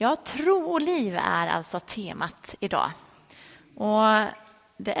Ja, tro och liv är alltså temat idag. Och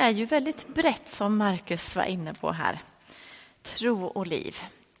det är ju väldigt brett som Marcus var inne på här. Tro och liv.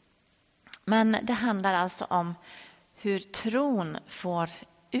 Men det handlar alltså om hur tron får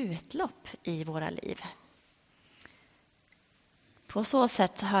utlopp i våra liv. På så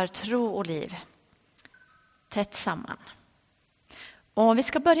sätt hör tro och liv tätt samman. Och vi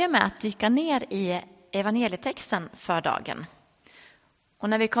ska börja med att dyka ner i evangelietexten för dagen. Och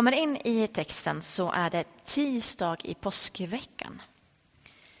när vi kommer in i texten så är det tisdag i påskveckan.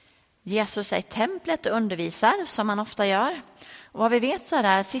 Jesus är i templet och undervisar som han ofta gör. Och vad vi vet så är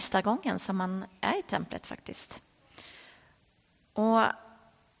det sista gången som han är i templet faktiskt. Och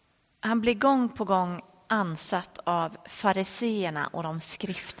han blir gång på gång ansatt av fariseerna och de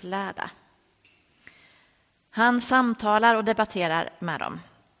skriftlärda. Han samtalar och debatterar med dem.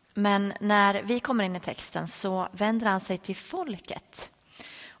 Men när vi kommer in i texten så vänder han sig till folket.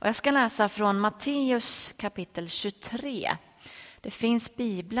 Och jag ska läsa från Matteus kapitel 23. Det finns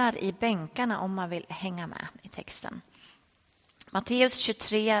biblar i bänkarna om man vill hänga med i texten. Matteus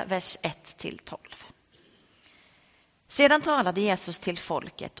 23, vers 1-12. Sedan talade Jesus till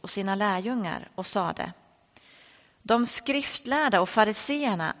folket och sina lärjungar och sade: De skriftlärda och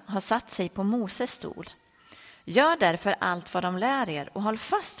fariseerna har satt sig på Moses stol. Gör därför allt vad de lär er och håll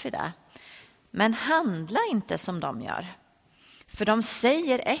fast vid det. Men handla inte som de gör. För de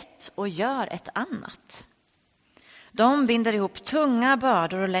säger ett och gör ett annat. De binder ihop tunga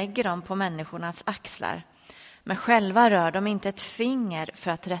bördor och lägger dem på människornas axlar. Men själva rör de inte ett finger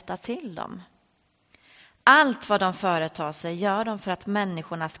för att rätta till dem. Allt vad de företar sig gör de för att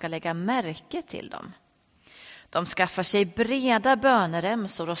människorna ska lägga märke till dem. De skaffar sig breda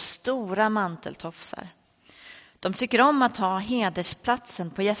böneremsor och stora manteltofsar. De tycker om att ha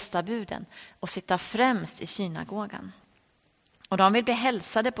hedersplatsen på gästabuden och sitta främst i synagogan. Och de vill bli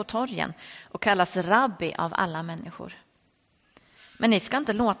hälsade på torgen och kallas rabbi av alla människor. Men ni ska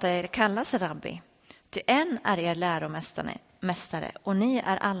inte låta er kallas rabbi, ty en är er läromästare och ni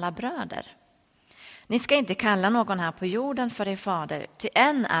är alla bröder. Ni ska inte kalla någon här på jorden för er fader, ty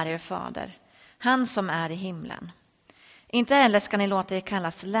en är er fader, han som är i himlen. Inte heller ska ni låta er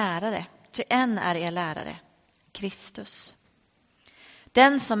kallas lärare, ty en är er lärare, Kristus.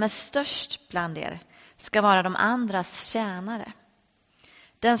 Den som är störst bland er ska vara de andras tjänare.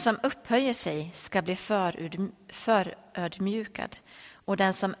 Den som upphöjer sig ska bli förödmjukad, och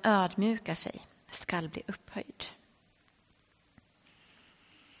den som ödmjukar sig ska bli upphöjd.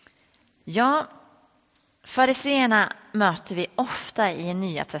 Ja, fariseerna möter vi ofta i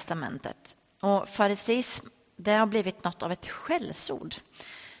Nya testamentet. Och fariseism, det har blivit något av ett skällsord,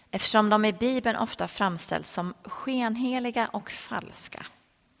 eftersom de i Bibeln ofta framställs som skenheliga och falska.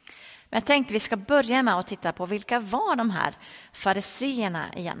 Men jag tänkte vi ska börja med att titta på vilka var de här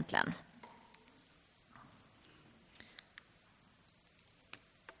fariseerna egentligen.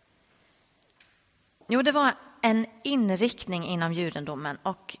 Jo, det var en inriktning inom judendomen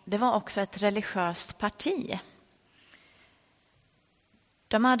och det var också ett religiöst parti.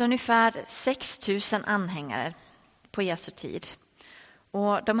 De hade ungefär 6 000 anhängare på Jesu tid.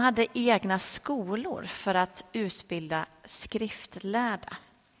 Och de hade egna skolor för att utbilda skriftlärda.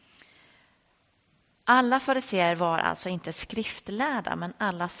 Alla fariseer var alltså inte skriftlärda, men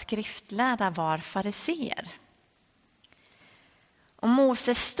alla skriftlärda var fariseer. Och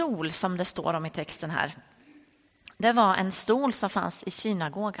Moses stol, som det står om i texten här, det var en stol som fanns i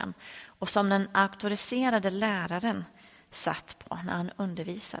synagogan och som den auktoriserade läraren satt på när han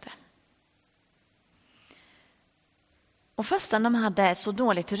undervisade. Och fastän de hade ett så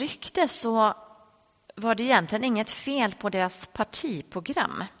dåligt rykte så var det egentligen inget fel på deras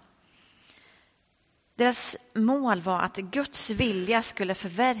partiprogram. Deras mål var att Guds vilja skulle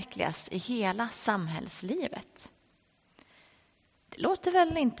förverkligas i hela samhällslivet. Det låter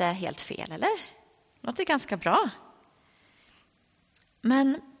väl inte helt fel, eller? Det låter ganska bra.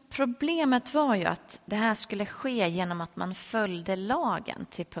 Men problemet var ju att det här skulle ske genom att man följde lagen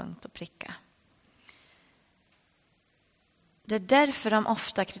till punkt och pricka. Det är därför de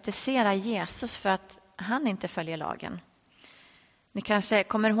ofta kritiserar Jesus för att han inte följer lagen. Ni kanske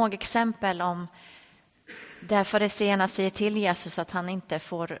kommer ihåg exempel om där fariseerna säger till Jesus att han inte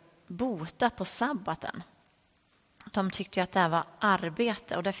får bota på sabbaten. De tyckte att det var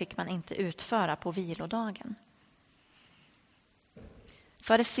arbete och det fick man inte utföra på vilodagen.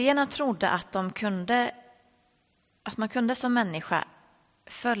 Fariseerna trodde att man kunde som människa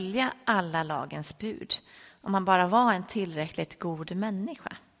följa alla lagens bud om man bara var en tillräckligt god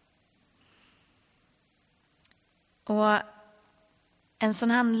människa. Och en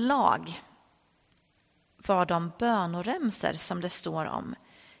sån här lag var de bönoremsor som det står om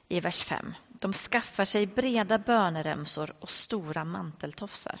i vers 5. De skaffar sig breda böneremsor och stora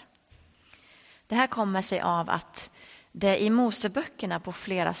manteltofsar. Det här kommer sig av att det i Moseböckerna på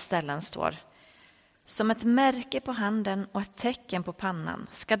flera ställen står: som ett märke på handen och ett tecken på pannan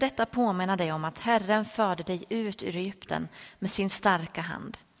ska detta påminna dig om att Herren förde dig ut ur Egypten med sin starka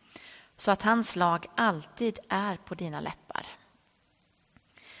hand, så att hans lag alltid är på dina läppar.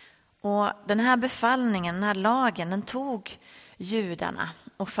 Och den här befallningen, den här lagen, den tog judarna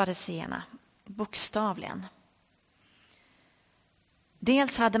och fariseerna bokstavligen.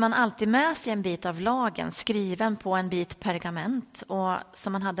 Dels hade man alltid med sig en bit av lagen skriven på en bit pergament och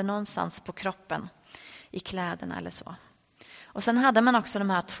som man hade någonstans på kroppen, i kläderna eller så. Och sen hade man också de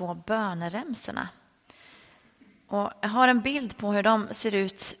här 2 böneremsorna. Och jag har en bild på hur de ser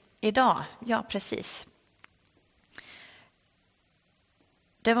ut idag. Ja, precis.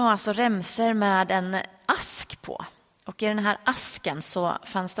 Det var alltså remsor med en ask på. Och i den här asken så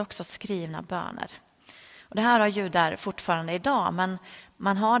fanns det också skrivna böner. Och det här har judar fortfarande idag, men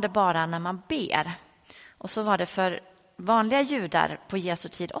man har det bara när man ber. Och så var det för vanliga judar på Jesu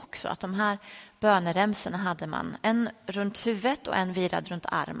tid också, att de här böneremsorna hade man en runt huvudet och en virad runt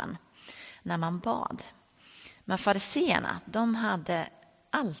armen när man bad. Men fariseerna, de hade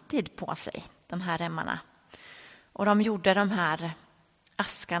alltid på sig de här remmarna. Och de gjorde de här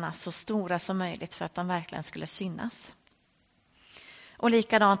askarna så stora som möjligt för att de verkligen skulle synas. Och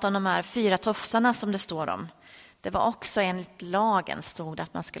likadant om de här 4 tofsarna som det står om. Det var också enligt lagen stod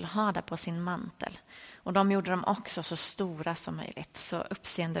att man skulle ha det på sin mantel. Och de gjorde dem också så stora som möjligt, så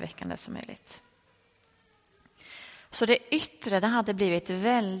uppseendeväckande som möjligt. Så det yttre, det hade blivit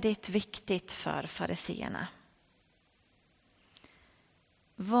väldigt viktigt för fariseerna.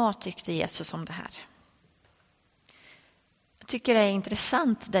 Vad tyckte Jesus om det här? Jag tycker det är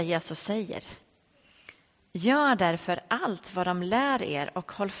intressant det Jesus säger. Gör därför allt vad de lär er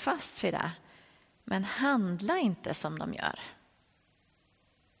och håll fast vid det. Men handla inte som de gör.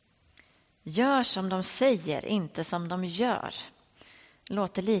 Gör som de säger, inte som de gör. Det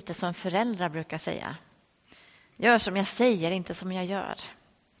låter lite som föräldrar brukar säga. Gör som jag säger, inte som jag gör.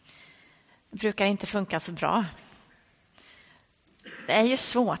 Det brukar inte funka så bra. Det är ju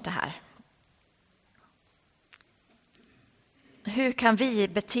svårt det här. Hur kan vi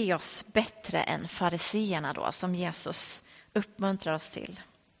bete oss bättre än fariseerna då, som Jesus uppmuntrar oss till?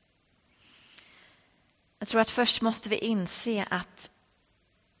 Jag tror att först måste vi inse att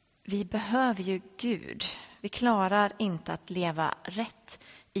vi behöver ju Gud. Vi klarar inte att leva rätt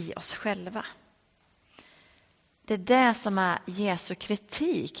i oss själva. Det är det som är Jesu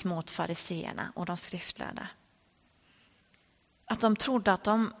kritik mot fariseerna och de skriftlärda. Att de trodde att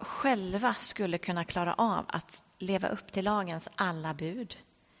de själva skulle kunna klara av att leva upp till lagens alla bud.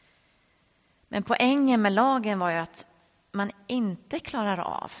 Men poängen med lagen var ju att man inte klarar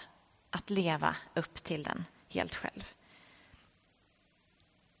av att leva upp till den helt själv.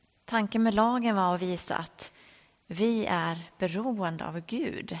 Tanken med lagen var att visa att vi är beroende av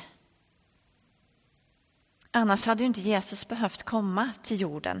Gud. Annars hade ju inte Jesus behövt komma till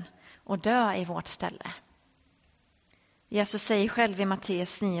jorden och dö i vårt ställe. Jesus säger själv i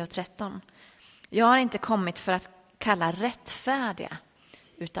Matteus 9:13: jag har inte kommit för att kalla rättfärdiga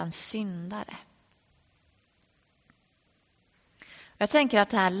utan syndare. Jag tänker att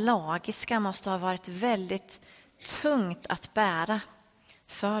det här lagiska måste ha varit väldigt tungt att bära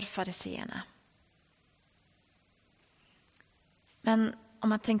för fariseerna. Men om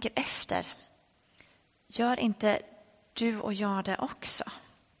man tänker efter, gör inte du och jag det också?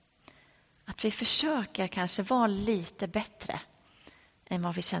 Att vi försöker kanske vara lite bättre än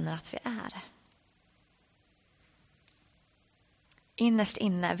vad vi känner att vi är. Innerst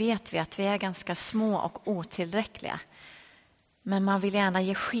inne vet vi att vi är ganska små och otillräckliga. Men man vill gärna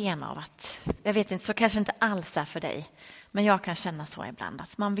ge sken av att, jag vet inte, så kanske inte alls är för dig. Men jag kan känna så ibland,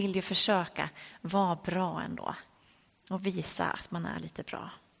 att man vill ju försöka vara bra ändå. Och visa att man är lite bra.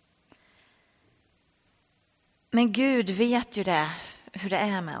 Men Gud vet ju det, hur det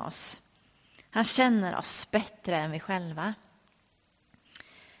är med oss. Han känner oss bättre än vi själva.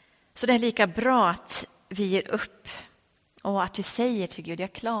 Så det är lika bra att vi ger upp. Och att vi säger till Gud,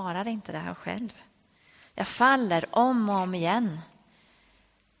 jag klarar inte det här själv. Jag faller om och om igen.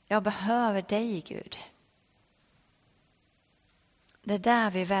 Jag behöver dig, Gud. Det är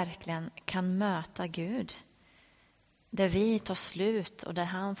där vi verkligen kan möta Gud. Där vi tar slut och där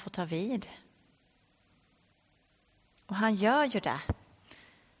han får ta vid. Och han gör ju det.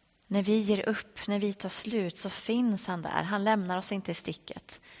 När vi ger upp, när vi tar slut, så finns han där. Han lämnar oss inte i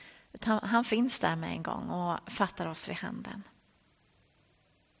sticket. Utan han finns där med en gång och fattar oss vid handen.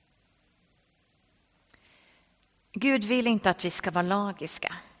 Gud vill inte att vi ska vara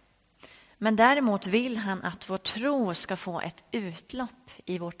lagiska. Men däremot vill han att vår tro ska få ett utlopp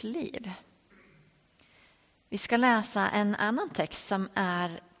i vårt liv. Vi ska läsa en annan text som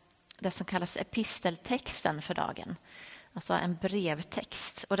är det som kallas episteltexten för dagen. Alltså en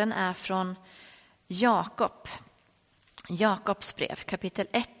brevtext. Och den är från Jakobs brev, kapitel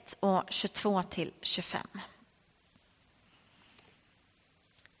 1 och 22-25.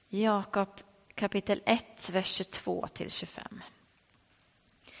 Jakob kapitel 1, vers 22-25.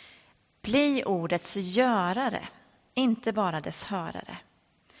 Bli ordets görare, inte bara dess hörare.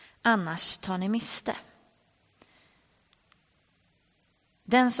 Annars tar ni miste.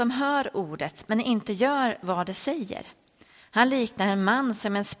 Den som hör ordet men inte gör vad det säger. Han liknar en man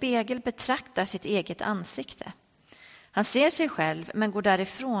som en spegel betraktar sitt eget ansikte. Han ser sig själv men går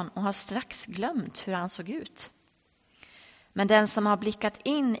därifrån och har strax glömt hur han såg ut. Men den som har blickat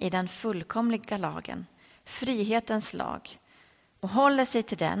in i den fullkomliga lagen, frihetens lag, och håller sig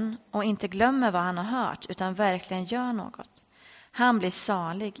till den och inte glömmer vad han har hört utan verkligen gör något, han blir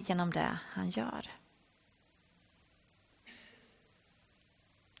salig genom det han gör.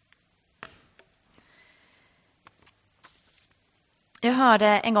 Jag hörde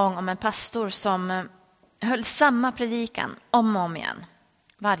en gång om en pastor som höll samma predikan om och om igen.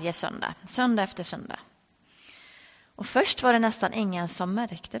 Varje söndag, söndag efter söndag. Och först var det nästan ingen som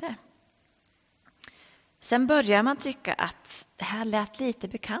märkte det. Sen börjar man tycka att det här lät lite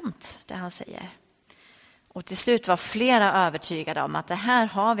bekant, det han säger. Och till slut var flera övertygade om att det här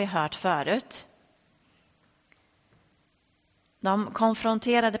har vi hört förut. De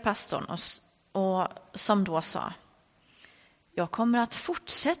konfronterade pastorn och som då sa: jag kommer att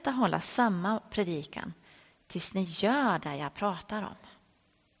fortsätta hålla samma predikan tills ni gör det jag pratar om.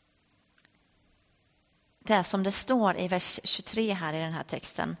 Det är som det står i vers 23 här i den här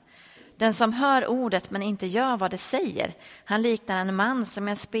texten. Den som hör ordet men inte gör vad det säger, han liknar en man som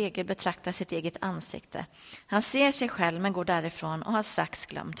i en spegel betraktar sitt eget ansikte. Han ser sig själv men går därifrån och har strax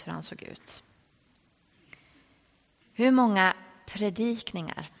glömt hur han såg ut. Hur många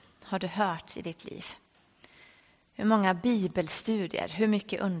predikningar har du hört i ditt liv? Hur många bibelstudier, hur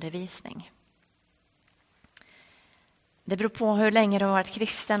mycket undervisning? Det beror på hur länge du har varit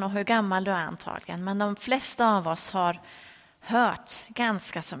kristen och hur gammal du är antagligen. Men de flesta av oss har hört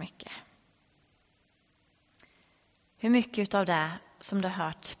ganska så mycket. Hur mycket av det som du har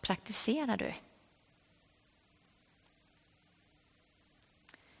hört praktiserar du?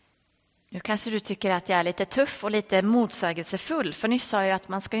 Nu kanske du tycker att jag är lite tuff och lite motsägelsefull. För nyss sa jag att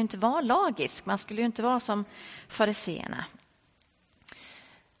man ska ju inte vara lagisk. Man skulle ju inte vara som fariseerna.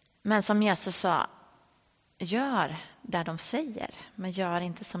 Men som Jesus sa, gör där de säger, men gör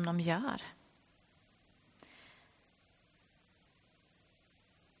inte som de gör.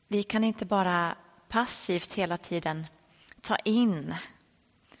 Vi kan inte bara passivt hela tiden ta in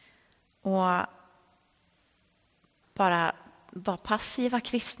och bara vara passiva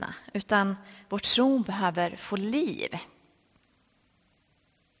kristna, utan vår tro behöver få liv.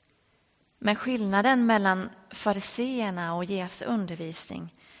 Men skillnaden mellan fariseerna och Jesu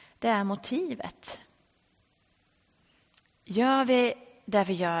undervisning, det är motivet. Gör vi det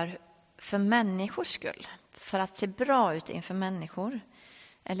vi gör för människors skull, för att se bra ut inför människor,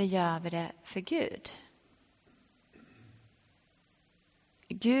 eller gör vi det för Gud?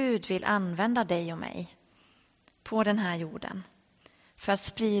 Gud vill använda dig och mig på den här jorden för att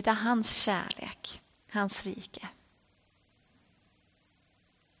sprida hans kärlek, hans rike.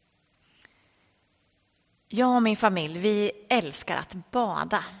 Jag och min familj, vi älskar att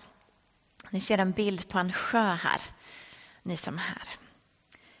bada. Ni ser en bild på en sjö här, ni som är här.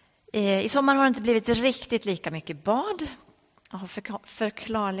 I sommar har det inte blivit riktigt lika mycket bad av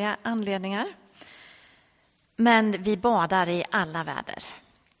förklarliga anledningar. Men vi badar i alla väder.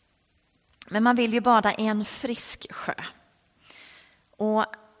 Men man vill ju bada i en frisk sjö. Och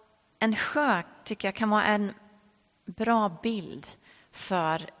en sjö tycker jag kan vara en bra bild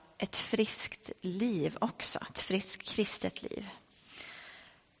för ett friskt liv också. Ett friskt kristet liv.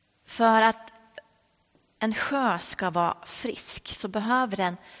 För att en sjö ska vara frisk så behöver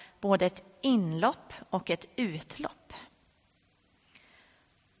den både ett inlopp och ett utlopp.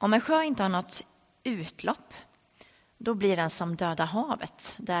 Om en sjö inte har något utlopp, då blir den som Döda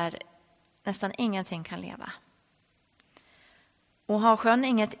havet, där nästan ingenting kan leva. Och har sjön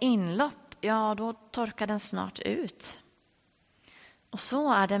inget inlopp, ja då torkar den snart ut. Och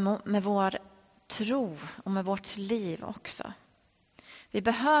så är det med vår tro och med vårt liv också. Vi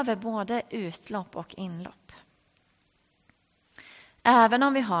behöver både utlopp och inlopp. Även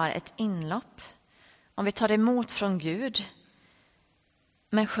om vi har ett inlopp, om vi tar emot från Gud,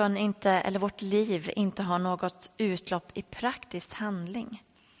 men sjön inte, eller vårt liv inte har något utlopp i praktisk handling,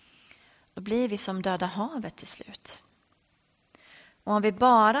 då blir vi som döda havet till slut. Och om vi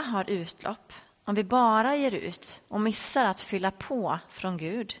bara har utlopp, om vi bara ger ut och missar att fylla på från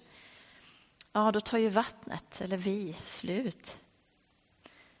Gud, ja, då tar ju vattnet, eller vi, slut.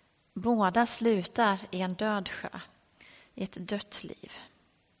 Båda slutar i en död sjö, i ett dött liv.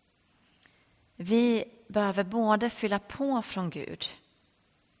 Vi behöver både fylla på från Gud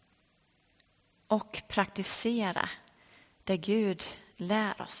och praktisera det Gud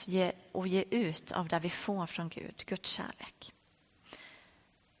lär oss och ge ut av det vi får från Gud, Guds kärlek.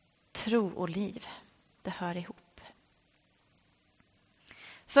 Tro och liv, det hör ihop.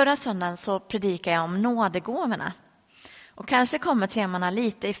 Förra söndagen så predikade jag om nådegåvorna. Och kanske kommer temana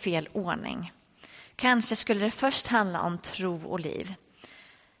lite i fel ordning. Kanske skulle det först handla om tro och liv.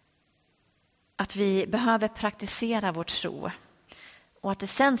 Att vi behöver praktisera vår tro. Och att det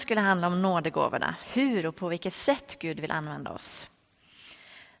sen skulle handla om nådegåvorna. Hur och på vilket sätt Gud vill använda oss.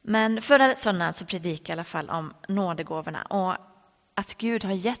 Men förra söndagen så predikade jag i alla fall om nådegåvorna. Och att Gud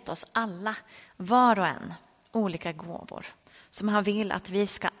har gett oss alla, var och en, olika gåvor. Som han vill att vi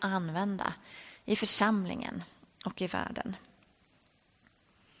ska använda i församlingen och i världen.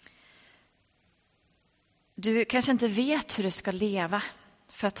 Du kanske inte vet hur du ska leva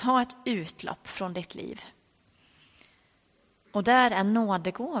för att ha ett utlopp från ditt liv. Och där är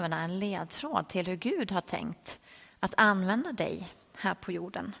nådegåvorna en ledtråd till hur Gud har tänkt att använda dig här på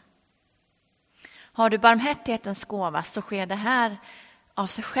jorden. Har du barmhärtighetens gåva så sker det här av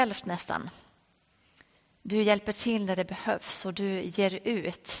sig självt nästan. Du hjälper till där det behövs och du ger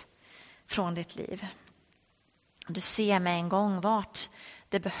ut från ditt liv. Du ser med en gång vart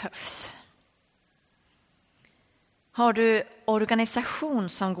det behövs. Har du organisation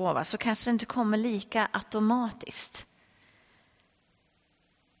som gåva så kanske det inte kommer lika automatiskt.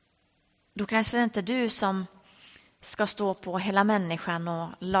 Då kanske det inte är du som ska stå på hela människan och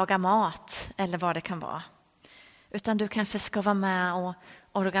laga mat eller vad det kan vara. Utan du kanske ska vara med och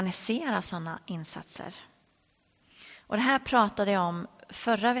organisera sådana insatser. Och det här pratade jag om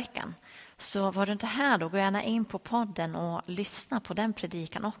förra veckan. Så var du inte här då, gå gärna in på podden och lyssna på den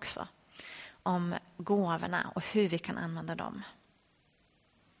predikan också. Om gåvorna och hur vi kan använda dem.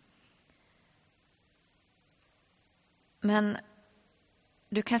 Men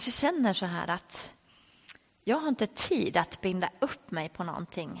du kanske känner så här att jag har inte tid att binda upp mig på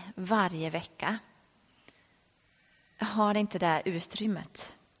någonting varje vecka. Jag har inte det här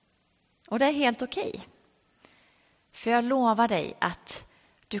utrymmet. Och det är helt okej. För jag lovar dig att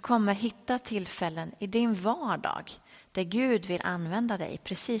du kommer hitta tillfällen i din vardag där Gud vill använda dig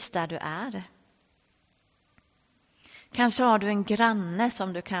precis där du är. Kanske har du en granne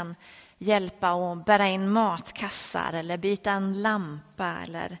som du kan hjälpa och bära in matkassar eller byta en lampa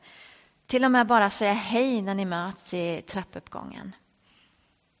eller till och med bara säga hej när ni möts i trappuppgången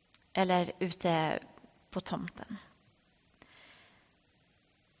eller ute på tomten.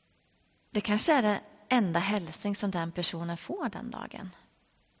 Det kanske är det enda hälsning som den personen får den dagen.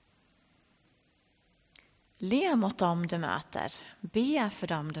 Le mot dem du möter. Be för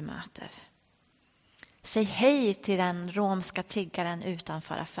dem du möter. Säg hej till den romska tiggaren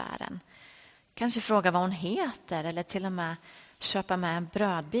utanför affären. Kanske fråga vad hon heter eller till och med köpa med en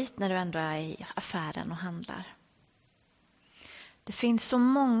brödbit när du ändå är i affären och handlar. Det finns så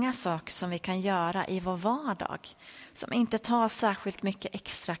många saker som vi kan göra i vår vardag som inte tar särskilt mycket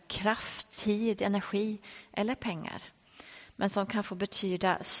extra kraft, tid, energi eller pengar. Men som kan få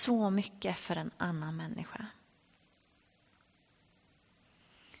betyda så mycket för en annan människa.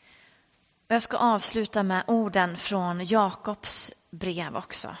 Jag ska avsluta med orden från Jakobs brev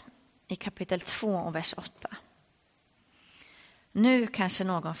också. I kapitel 2 och vers 8. Nu kanske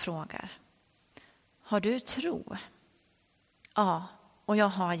någon frågar. Har du tro? Ja, och jag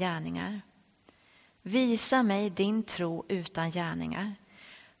har gärningar. Visa mig din tro utan gärningar.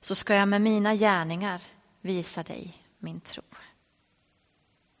 Så ska jag med mina gärningar visa dig min tro.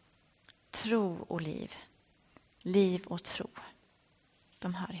 Tro och liv. Liv och tro.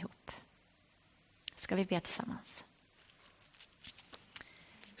 De hör ihop. Ska vi be tillsammans?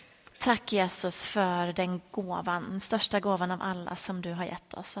 Tack Jesus för den gåvan, den största gåvan av alla som du har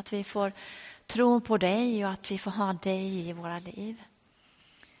gett oss. Att vi får tro på dig och att vi får ha dig i våra liv.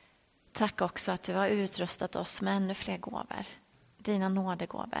 Tack också att du har utrustat oss med ännu fler gåvor, dina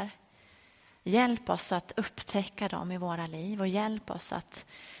nådegåvor. Hjälp oss att upptäcka dem i våra liv och hjälp oss att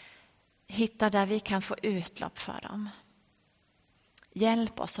hitta där vi kan få utlopp för dem.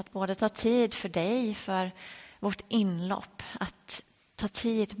 Hjälp oss att både ta tid för dig, för vårt inlopp, att ta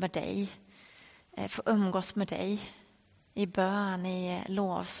tid med dig, få umgås med dig i bön, i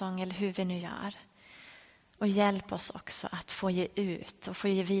lovsång eller hur vi nu gör. Och hjälp oss också att få ge ut och få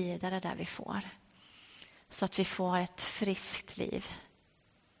ge vidare där vi får. Så att vi får ett friskt liv.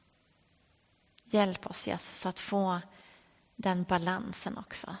 Hjälp oss Jesus att få den balansen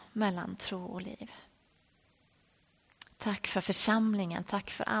också mellan tro och liv. Tack för församlingen.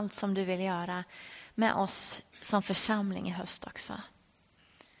 Tack för allt som du vill göra med oss som församling i höst också.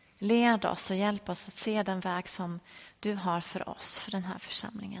 Led oss och hjälp oss att se den väg som du har för oss, för den här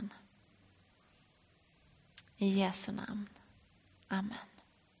församlingen. I Jesu namn. Amen.